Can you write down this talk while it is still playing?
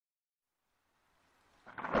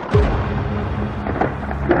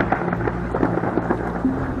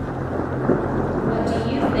What do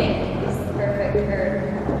you think is the perfect Earth?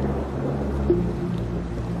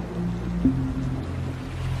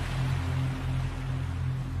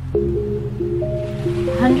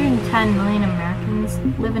 110 million Americans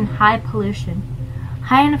live in high pollution,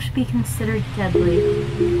 high enough to be considered deadly.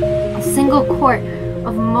 A single quart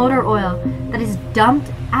of motor oil that is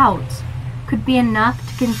dumped out could be enough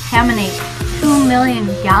to contaminate 2 million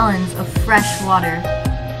gallons of fresh water.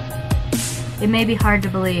 It may be hard to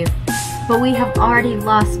believe, but we have already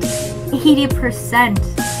lost 80%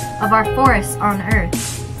 of our forests on Earth.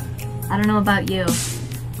 I don't know about you,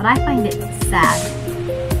 but I find it sad.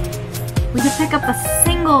 We could pick up a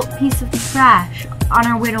single piece of trash on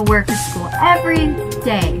our way to work or school every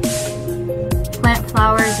day. Plant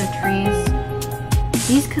flowers or trees.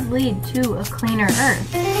 These could lead to a cleaner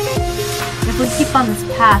Earth. If we keep on this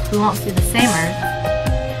path, we won't see the same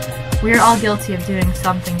Earth. We are all guilty of doing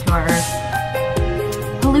something to our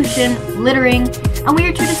Earth. Pollution, littering, and we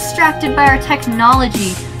are too distracted by our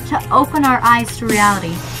technology to open our eyes to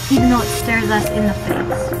reality, even though it stares us in the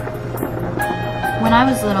face. When I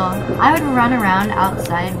was little, I would run around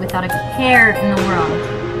outside without a care in the world.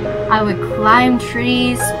 I would climb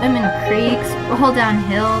trees, swim in creeks, roll down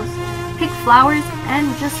hills, pick flowers,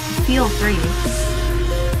 and just feel free.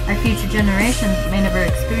 Our future generations may never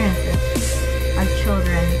experience this. Our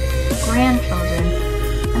children, grandchildren,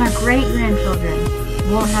 and our great-grandchildren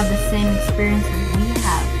won't have the same experiences we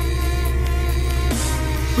have.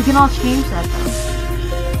 We can all change that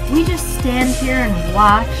though. We just stand here and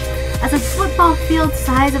watch as a football field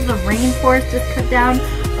size of the rainforest is cut down,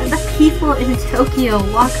 and the people in Tokyo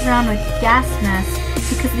walk around with gas masks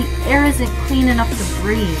because the air isn't clean enough to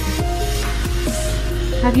breathe.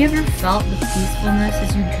 Have you ever felt the peacefulness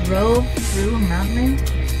as you drove through a mountain range?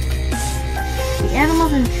 The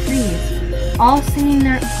animals and trees, all singing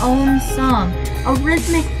their own song, a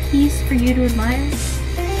rhythmic piece for you to admire?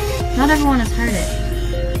 Not everyone has heard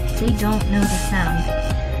it. They don't know the sound.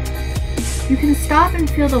 You can stop and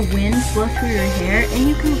feel the wind blow through your hair, and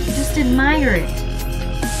you can just admire it.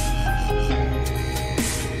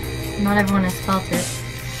 Not everyone has felt it.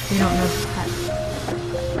 They don't know the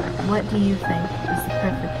touch. What do you think is the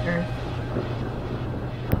perfect Earth?